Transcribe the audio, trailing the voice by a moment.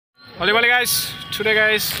Hello guys, today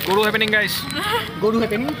guys, Guru happening guys. Guru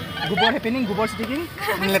happening, Gubor sticking,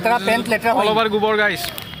 letra tent, letra all over Gubor guys.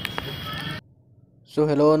 So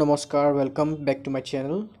hello, namaskar, welcome back to my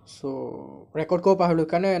channel. So record ko pahulu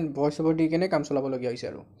kane and voice over di kane kam solabo lagi hoise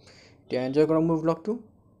aru. Tia enjoy korom মোৰ vlog to.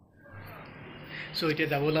 So এতিয়া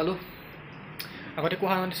যাব লালো. আগতে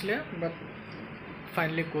কোহা নাছিলে but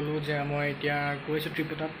finally কলো যে মই এতিয়া গৈছো ট্ৰিপ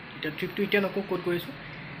এটা. এতিয়া ট্ৰিপ টো এতিয়া নকো কোড গৈছো.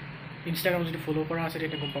 Instagram যদি ফলো কৰা আছে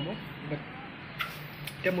তেতিয়া গম পাব বাট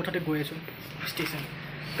এতিয়া মুঠতে গৈ আছো ষ্টেচন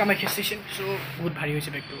কামাখ্যা ষ্টেচন সো বহুত ভাৰী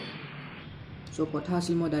হৈছে বেগটো সো কথা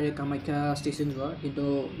আছিল মই ডাইৰেক্ট কামাখ্যা ষ্টেচন যোৱা কিন্তু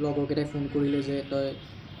লগৰ কেইটাই ফোন কৰিলে যে তই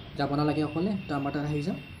যাব নালাগে অকলে তই আমাৰ তাত আহি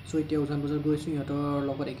যা সো এতিয়া উজান বজাৰ গৈছো ইহঁতৰ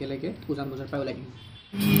লগত একেলগে উজান বজাৰ পাই ওলাই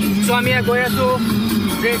সো আমি গৈ আছো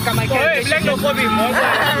ব্ৰেক কামাখ্যা ব্লেক নকবি মই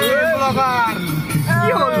ব্লগাৰ কি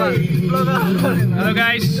হ'ল blogger Hello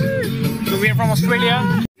guys, so we are from Australia.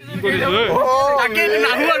 তাকে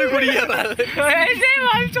নাহু আৰু কৰিয়া ভাল এই যে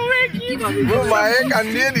ভাল চবে কি মায়ে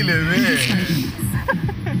কান্দিয়ে দিলে ৰে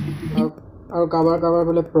আৰু কাবাৰ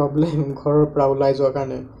বলে প্ৰবলেম ঘৰৰ পৰা ওলাই যোৱাৰ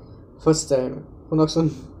কাৰণে ফাৰ্স্ট টাইম শুনকচোন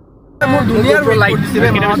মোৰ দুনিয়াৰ লাইক দিছে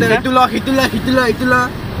মাতে ইতুলা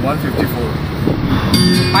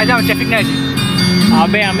 154 পাই যাও ট্ৰাফিক নাই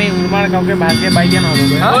আবে আমি উৰমাৰ কাউকে ভালকে বাই দিয়া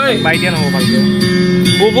নহব বাই দিয়া নহব ভালকে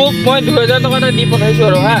বুবুক মই 2000 টকা দি পঠাইছো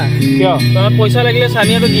আৰু হা কিয় তই পইচা লাগিলে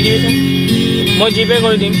সানিয়াটো দি দিবিচোন মই জিপে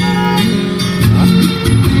কৰি দিম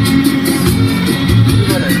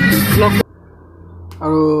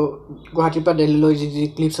আৰু গুৱাহাটীৰ পৰা দিল্লীলৈ যি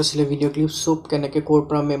ক্লিপছ আছিলে ভিডিঅ' ক্লিপছ সব কেনেকৈ ক'ৰ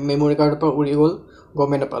পৰা মেমৰি কাৰ্ডৰ পৰা উৰি গ'ল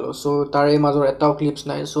গমে নাপালোঁ চ' তাৰে মাজৰ এটাও ক্লিপছ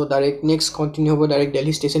নাই চ' ডাইৰেক্ট নেক্সট কণ্টিনিউ হ'ব ডাইৰেক্ট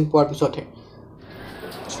দিল্লী ষ্টেচন পোৱাৰ পিছতহে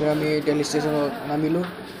চ' আমি দিল্লী ষ্টেচনত নামিলোঁ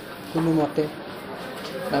কোনোমতে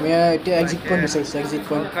আমি এতিয়া এক্সিট পইণ্ট বিচাৰিছোঁ এক্সিট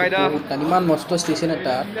পইণ্ট ইমান মস্ত ষ্টেচন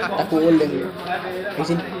এটা তাকো অ'ল্ড লেংগুৱেজ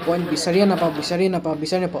এক্সিট পইণ্ট বিচাৰিয়ে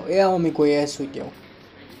নাপাওঁ এয়াও আমি গৈয়ে আছোঁ এতিয়াও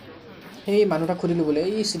সেই মানুহটাক সুধিলোঁ বোলে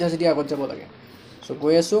এই চিধা আগত যাব লাগে চ'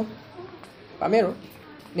 গৈ আছোঁ পামেই আৰু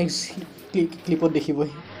নেক্সট ক্লিপত দেখিবই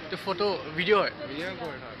ফটো ভিডিঅ' হয়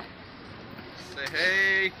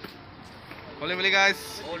Hello guys.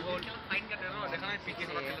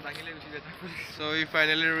 So we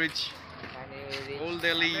finally reach Old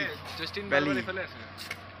Delhi Valley.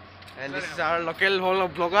 And this is our local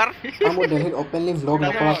vlogger. আমাৰ দিল্লীত অপেনলি ভ্লগ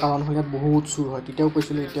নকৰাৰ কাৰণ হ'ল ইয়াত বহুত চুৰ হয় তেতিয়াও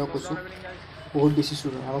কৈছিলোঁ এতিয়াও কৈছোঁ বহুত বেছি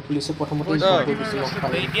চুৰ হয় আমাৰ পুলিচে প্ৰথমতে বেছি লগ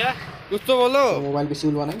পালে মোবাইল বেছি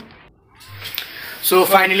ওলোৱা নাই চ'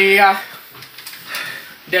 ফাইনেলি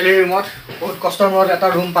দিল্লীৰ ৰুমত বহুত কষ্টৰ মূৰত এটা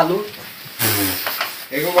ৰুম পালোঁ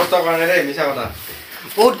একো কষ্ট কৰা নাই দেই মিছা কথা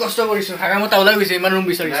বহুত কষ্ট কৰিছোঁ হাগামতা ওলাই গৈছে ইমান ৰুম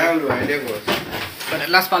বিচাৰিছোঁ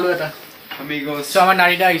লাষ্ট পালোঁ এটা amigos চ' আমাৰ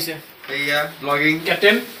নাৰিদা আহিছে এয়া ব্লগিং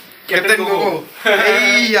কেপ্টেইন গোগো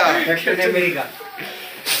এয়া কেপ্টেইন আমেৰিকা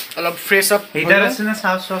অলপ ফ্ৰেছ আপ হিটাৰ আছে না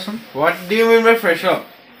চাওচোন what do you mean by fresh up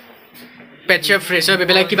পেটছে fresh up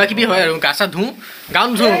এইবিলাক কিবা কিবি হয় আৰু গা চা ধুওঁ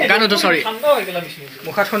গা নুধো চৰি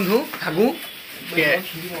মুখাতখন ধুওঁ হাগো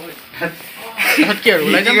কি আৰু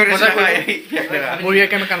ওলাই যাম মোৰ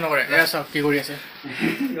ইয়াকে কাম নকৰে এয়া চাওক কি কৰি আছে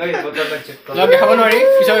দেখাব নোৱাৰি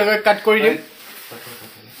পিছত কাট কৰি দিম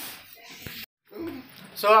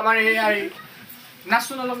চ' আমাৰ এই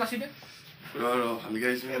নাচচোন অলপ নাচি দে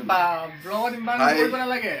ব্লগত ইমান কৰিব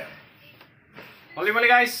নালাগে Hello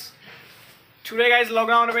guys, today guys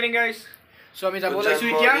lockdown opening guys. চ' আমি যাব লৈছোঁ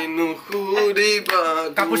এতিয়া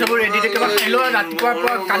কাপোৰ চাপোৰ ৰেডি একেবাৰে খাই লওঁ ৰাতিপুৱাৰ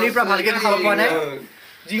পৰা কালিৰ পৰা ভালকৈ খাব পৰা নাই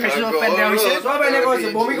যি খাইছোঁ চব পেট বেয়া হৈছে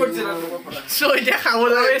চ' এতিয়া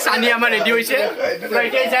খাবলৈ চানি আমাৰ ৰেডি হৈছে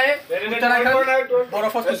এতিয়া যায় উত্তৰাখণ্ড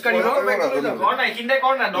বৰফত খোজকাঢ়িব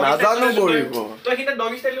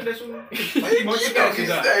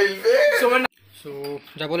চ'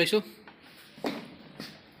 যাব লৈছোঁ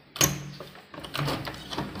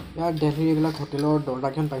ইয়াৰ দিল্লীৰ এইবিলাক হোটেলৰ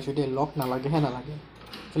দৰ্জাখন পাইছোঁ দেই লক নালাগেহে নালাগে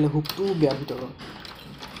এইফালে হুকটো বেয়া ভিতৰত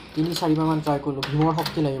 3-4 বাৰমান ট্ৰাই কৰিলোঁ ভীমৰ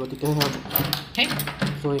শক্তি লাগিব তেতিয়াহে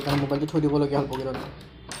চ' সেইকাৰণে মোবাইলটো থৈ দিবলগীয়া হ'ল পকেটত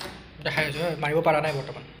দেখাই আছোঁ মাৰিব পৰা নাই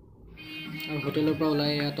বৰ্তমান আৰু হোটেলৰ পৰা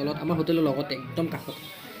ওলাই তলত আমাৰ হোটেলৰ লগতে একদম কাষত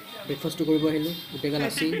ব্ৰেকফাষ্টটো কৰিব আহিলোঁ গোটেইগাল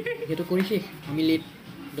আছি সেইটো কৰি শেষ আমি লেট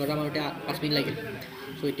দৰ্জা মাৰোঁতে 5 মিনিট লাগিল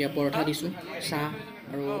চ' এতিয়া পৰঠা দিছোঁ চাহ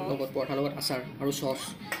আৰু লগত পৰঠাৰ লগত আচাৰ আৰু চচ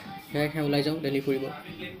সেয়াই খাই ওলাই যাওঁ দিল্লী ফুৰিব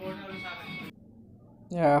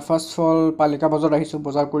ফাৰ্ষ্ট অফ অল পালিকা বজাৰত আহিছোঁ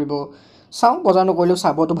বজাৰ কৰিব চাওঁ বজাৰ নকৰিলেও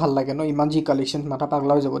চাবতো ভাল লাগে ন ইমান যি কালেকশ্যন মাথা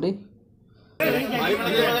পাগলা হৈ যাব দেই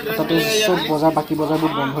তাতে চব বজাৰ বাকী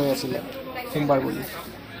বজাৰবোৰ বন্ধ হৈ আছিলে সোমবাৰ বুলি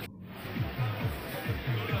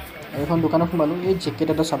আৰু এখন দোকানত সোমালোঁ এই জেকেট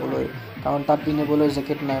এটা চাবলৈ কাৰণ তাত পিন্ধিবলৈ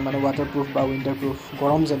জেকেট নাই মানে ৱাটাৰপ্ৰুফ বা উইণ্টাৰপ্ৰুফ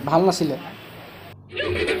গৰম যে ভাল নাছিলে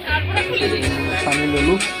পানী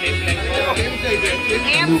ল'লোঁ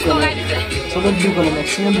ব্লু কালাৰ চবে blue colour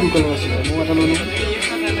maximum blue colour আছিলে মই এটা ল'লোঁ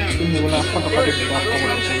কিনিবলৈ 800 টকা দি দিলোঁ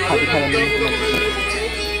 800 খাই খাই আমি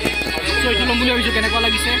এইটো ল'ম বুলি ভাবিছোঁ কেনেকুৱা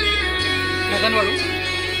লাগিছে নাজানো আৰু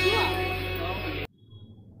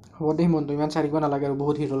হ'ব দে মনটো ইমান চাৰিব নালাগে আৰু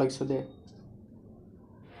বহুত হিৰো লাগিছে দে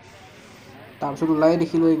তাৰপিছত ওলাই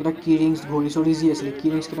দেখিলোঁ এইকেইটা কি ৰিংছ ঘড়ী চৰি যি আছিলে কি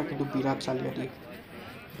ৰিংছকেইটা কিন্তু বিৰাট চালি কাটি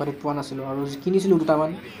বাৰীত পোৱা নাছিলোঁ আৰু কিনিছিলোঁ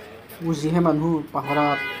দুটামান মোৰ যিহে মানুহ পাহৰা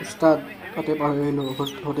উস্তাদ তাতে পাহৰি আহিলোঁ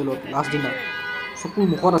হোটেলত লাষ্ট দিনা চকুৰ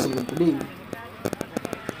মুখত আছিল কিন্তু দেই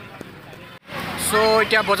চ'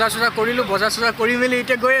 এতিয়া বজাৰ চজাৰ কৰিলোঁ বজাৰ চজাৰ কৰি মেলি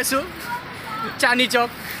এতিয়া গৈ আছোঁ চানি চক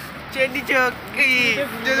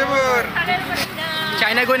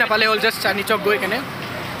চাইনা গৈ নাপালে হ'ল জাষ্ট চানি চক গৈ কেনে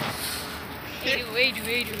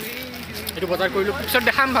এইটো বজাৰ কৰিলোঁ পিছত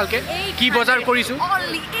দেখাম ভালকৈ কি বজাৰ কৰিছোঁ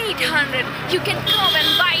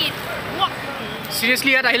চিৰিয়াছলি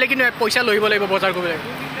ইয়াত আহিলে কিন্তু পইচা লৈ আহিব লাগিব বজাৰ কৰিবলৈ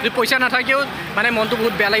যদি পইচা নাথাকেও মানে মনটো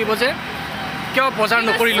বহুত বেয়া লাগিব যে কিয় বজাৰ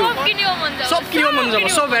নকৰিলোঁ চব কিনিব মন যাব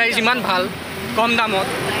চব ভেৰাইটি যিমান ভাল কম দামত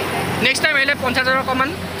নেক্সট টাইম আহিলে 50,000 টকামান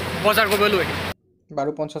বজাৰ কৰিব লৈ আহিম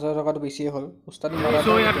বাৰু 50,000 টকাটো বেছিয়ে হ'ল উস্তাদি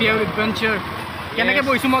এডভেঞ্চাৰ কেনেকৈ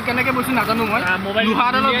বহিছোঁ মই কেনেকৈ বহিছোঁ নাজানো মই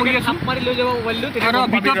লোহাডালত বহি আছোঁ মাৰি লৈ যাব মোবাইলটো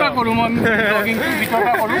ভিতৰৰ পৰা কৰোঁ মই ব্লগিংটো ভিতৰৰ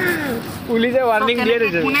পৰা কৰোঁ পুলিচে ৱাৰ্ণিং দিয়ে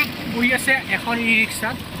দিছে কোনে বহি আছে এখন ই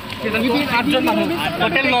ৰিক্সাত 8জন মানুহ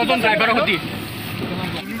হোটেল 9জন ড্ৰাইভাৰৰ সৈতে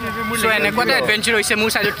চ' এনেকুৱা এটা এডভেঞ্চাৰ হৈছে মোৰ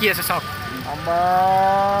চাইডত কি আছে চাওক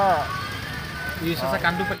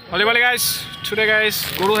Holy guys, today guys,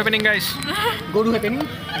 Guru happening guys. গৰু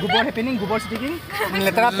হেপেনিং গোবৰ ষ্টিকিং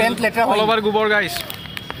লেতেৰা পেণ্ট লেতেৰা All over Gubor guys.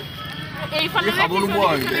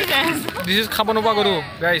 This is Khabanova Guru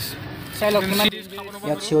guys. চাই লওক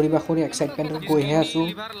ইয়াত চিঞৰি বাখৰি এক্সাইটমেণ্টত গৈহে আছোঁ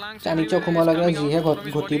চানি চক সোমাব লাগে যিহে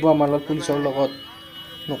ঘটিব আমাৰ লগত পুলিচৰ লগত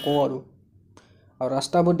নকওঁ আৰু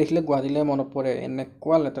ৰাস্তাবোৰ দেখিলে গুৱাহাটীলৈ মনত পৰে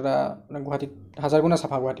এনেকুৱা লেতেৰা মানে গুৱাহাটীত হাজাৰ গুণা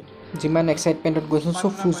চাফা গুৱাহাটী যিমান এক্সাইটমেণ্টত গৈছোঁ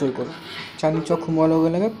চব ফুজ হৈ গ'ল চানি চক সোমোৱাৰ লগে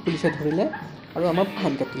লগে পুলিচে ধৰিলে আৰু আমাৰ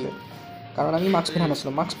ফাইন কাটিলে কাৰণ আমি মাস্ক পিন্ধা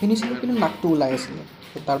নাছিলোঁ মাস্ক পিন্ধিছিলোঁ কিন্তু নাকটো ওলাই আছিলে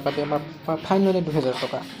তাৰ বাদে আমাৰ ফাইন ল'লে 2,000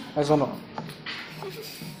 টকা এজনৰ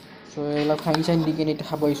চ' এইবিলাক ফাইন চাইন দি কিনে এতিয়া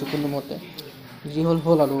খাব আহিছোঁ কোনোমতে যি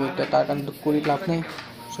হ'ল আৰু এতিয়া তাৰ কাৰণে দুখ কৰি লাভ নাই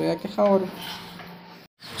চ' ইয়াকে খাওঁ আৰু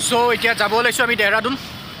চ' এতিয়া যাব ওলাইছোঁ আমি দেহৰাদুন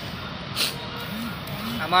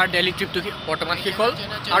আমাৰ ডেইলি ট্ৰিপটো বৰ্তমান শেষ হ'ল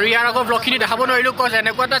আৰু ইয়াৰ আগৰ ব্লগখিনি দেখাব নোৱাৰিলোঁ কজ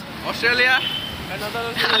এনেকুৱা এটা অষ্ট্ৰেলিয়া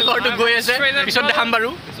আগৰটো গৈ আছে পিছত দেখাম বাৰু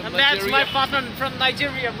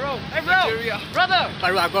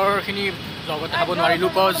আৰু আগৰখিনি লগত দেখাব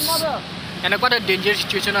নোৱাৰিলোঁ কজ এনেকুৱা এটা ডেঞ্জাৰ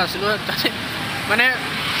চিটুৱেশ্যন আছিলোঁ তাতে মানে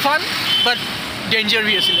ফান বাট ডেঞ্জাৰ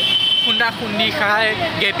বি আছিলে খুন্দি খাই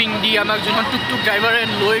গেপিং দি আমাক যোনখন টুক ড্ৰাইভাৰে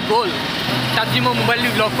লৈ গ'ল তাত যি মই মোবাইলটো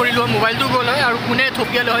ব্লক কৰিলোঁ মোবাইলটো গ'ল হয় আৰু কোনে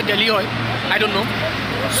থপিয়ালে হয় দেলহি হয় আই ডণ্ট ন'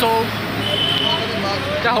 চ'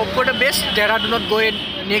 এতিয়া হোপ ফৰ দ্য বেষ্ট দেহৰাদুনত গৈ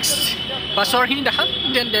নেক্সট বাছৰখিনি দেখাম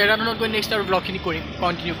দেন দেহৰাদুনত গৈ নেক্সট আৰু ব্লগখিনি কৰিম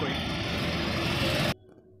কণ্টিনিউ কৰিম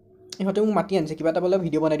ইহঁতে মোক মাতি আনিছে কিবা এটা বোলে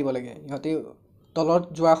ভিডিঅ' বনাই দিব লাগে ইহঁতে তলত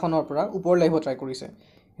যোৱাখনৰ পৰা ওপৰলৈ আহিব ট্ৰাই কৰিছে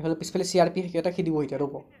ইফালে পিছফালে CRP এটা খেদিব এতিয়া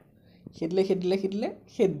ৰ'ব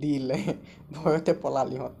খেদিলে ভয়তে পলাল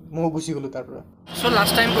ইহঁত ময়ো গুচি গ'লোঁ তাৰ পৰা চ'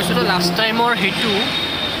 লাষ্ট টাইম কৈছিলোঁ লাষ্ট টাইমৰ সেইটো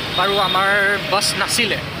বাৰু আমাৰ বাছ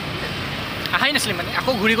নাছিলে আহাই নাছিলে মানে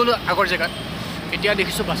আকৌ ঘূৰি গ'লোঁ আগৰ জেগাত এতিয়া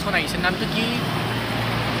দেখিছোঁ বাছখন আহিছে নামটো কি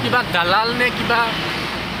কিবা দালাল নে কিবা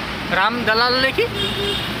ৰাম দালাল নে কি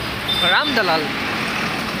ৰাম দালাল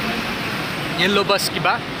য়েল্ল' বাছ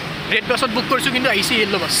কিবা ৰেড বাছত বুক কৰিছোঁ কিন্তু আহিছে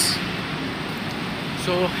য়েল্ল' বাছ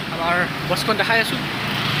চ' আমাৰ বাছখন দেখাই আছোঁ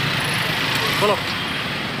বলক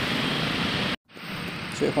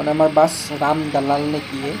চ' এখন আমাৰ বাছ ৰাম দালাল নে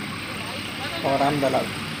কি ৰাম দালাল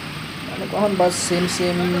এনেকুৱাখন বাছ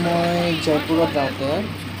চেম মই জয়পুৰত যাওঁতে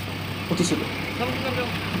উঠিছিলোঁ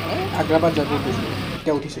আগ্ৰাবাদ জয়পুৰ গৈছিলোঁ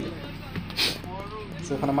তেতিয়া উঠিছিলোঁ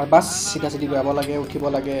চ' এখন আমাৰ বাছ চিধা গৈ যাব লাগে উঠিব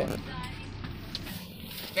লাগে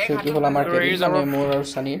চ' এইটো হ'ল আমাৰ কেবিন মোৰ আৰু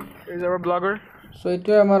চানীৰ চ'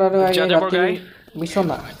 এইটোৱে আমাৰ আৰু ৰাতিৰ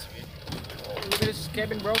বিচনা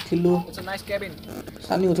উঠিলোঁ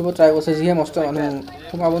চানী উঠিব ট্ৰাই কৰিছে যিহে মস্ত মানুহ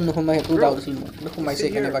সোমাব নোসোমাই সেইটো ডাউট আছিল মোৰ কিন্তু সোমাইছে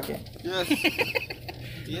কেনেবাকৈ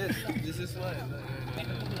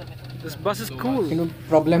কিন্তু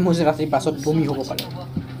প্ৰব্লেম হৈছে ৰাতি বাছত বমি হ'ব পাৰে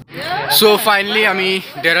চ' ফাইনেলি আমি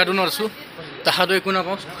দেহৰাদুনত আছোঁ তাহাঁতো একো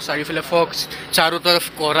নাপাওঁ চাৰিওফালে ফগ চাৰো তৰফ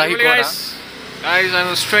কৰা Guys, I'm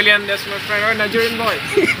Australian. That's my friend, or Nigerian boy.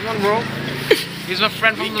 Come on, bro. He's my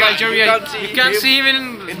friend from Nigeria. You can't see him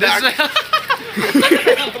in this.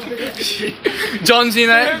 John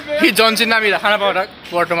Cena. He John Cena. আমি দেখা নাপাওঁ তাক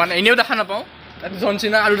বৰ্তমান এনেও দেখা নাপাওঁ John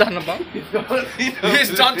Cena আৰু দেখা নাপাওঁ He's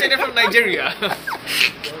John Cena from Nigeria.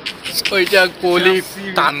 এতিয়া কোহলি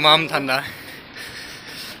তামাম ঠাণ্ডা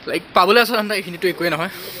লাইক পাবলৈ আছে ঠাণ্ডা এইখিনিতো একোৱেই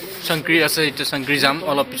নহয় শংকৰী আছে এতিয়া শংকৰী যাম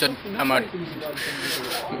অলপ পিছত আমাৰ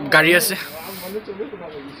গাড়ী আছে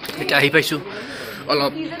এতিয়া আহি পাইছোঁ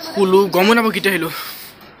অলপ শুলো গমো নাপাওঁ কেতিয়া আহিলোঁ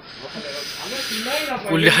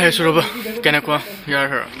কুল দেখাই আছোঁ ৰ'বা কেনেকুৱা ইয়াৰ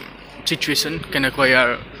চিটুৱেশ্যন কেনেকুৱা ইয়াৰ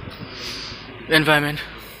এনভাইৰমেণ্ট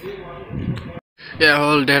এয়া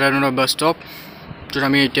হ'ল দেহৰাদুনৰ বাছ ষ্টপ য'ত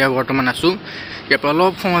আমি এতিয়া বৰ্তমান আছোঁ ইয়াৰ পৰা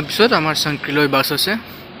অলপ সময় পিছত আমাৰ শংকৰীলৈ বাছ আছে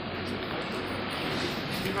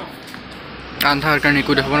আন্ধাৰ কাৰণে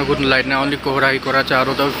একো দেখাব না কোনো লাইট নাই অনলি কোহৰা কৰা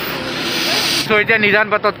চাৰো তক চ' এতিয়া নিজান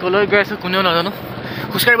বাটত ক'লৈ গৈ আছোঁ কোনেও নাজানো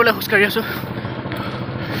খোজকাঢ়ি আছোঁ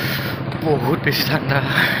বহুত বেছি ঠাণ্ডা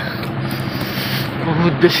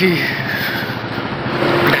বহুত বেছি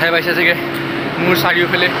দেখাই পাইছে চাগে মোৰ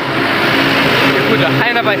চাৰিওফালে একো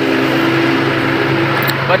দেখাই নাপায়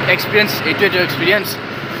বাট এক্সপিৰিয়েঞ্চ এইটো এক্সপিৰিয়েঞ্চ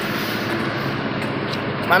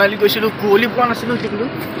মানালী গৈছিলোঁ কুঁৱলী পোৱা নাছিলোঁ কিন্তু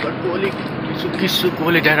বাট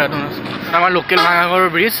কুঁৱলী দেহৰাদুন আছে আমাৰ লোকেল ভাঙাগড়ৰ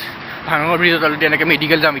ব্ৰিজত অলৰেডি এনেকৈ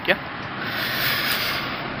মেডিকেল যাম এতিয়া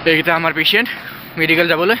এইকেইটা আমাৰ পেচেণ্ট মেডিকেল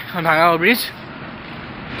যাবলৈ ভাঙাগড় ব্ৰিজ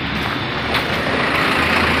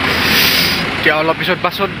এতিয়া অলপ পিছত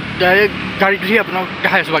বাছত ডাইৰেক্ট গাড়ীত উঠি আপোনাক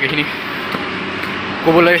দেখাই আছোঁ বাকীখিনি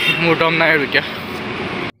ক'বলৈ মোৰ দম নাই আৰু এতিয়া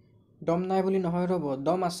দম নাই বুলি নহয় ৰ'ব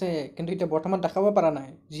দম আছে কিন্তু এতিয়া বৰ্তমান দেখাব পৰা নাই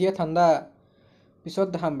যিয়ে ঠাণ্ডা পিছত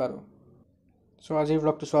দেখাম বাৰু চ' আজিৰ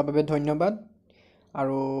ব্লগটো চোৱাৰ বাবে ধন্যবাদ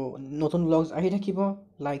আৰু নতুন ব্লগছ আহি থাকিব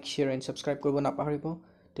লাইক শ্বেয়াৰ এণ্ড ছাবস্ক্ৰাইব কৰিব নাপাহৰিব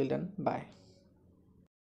টিল দেন বাই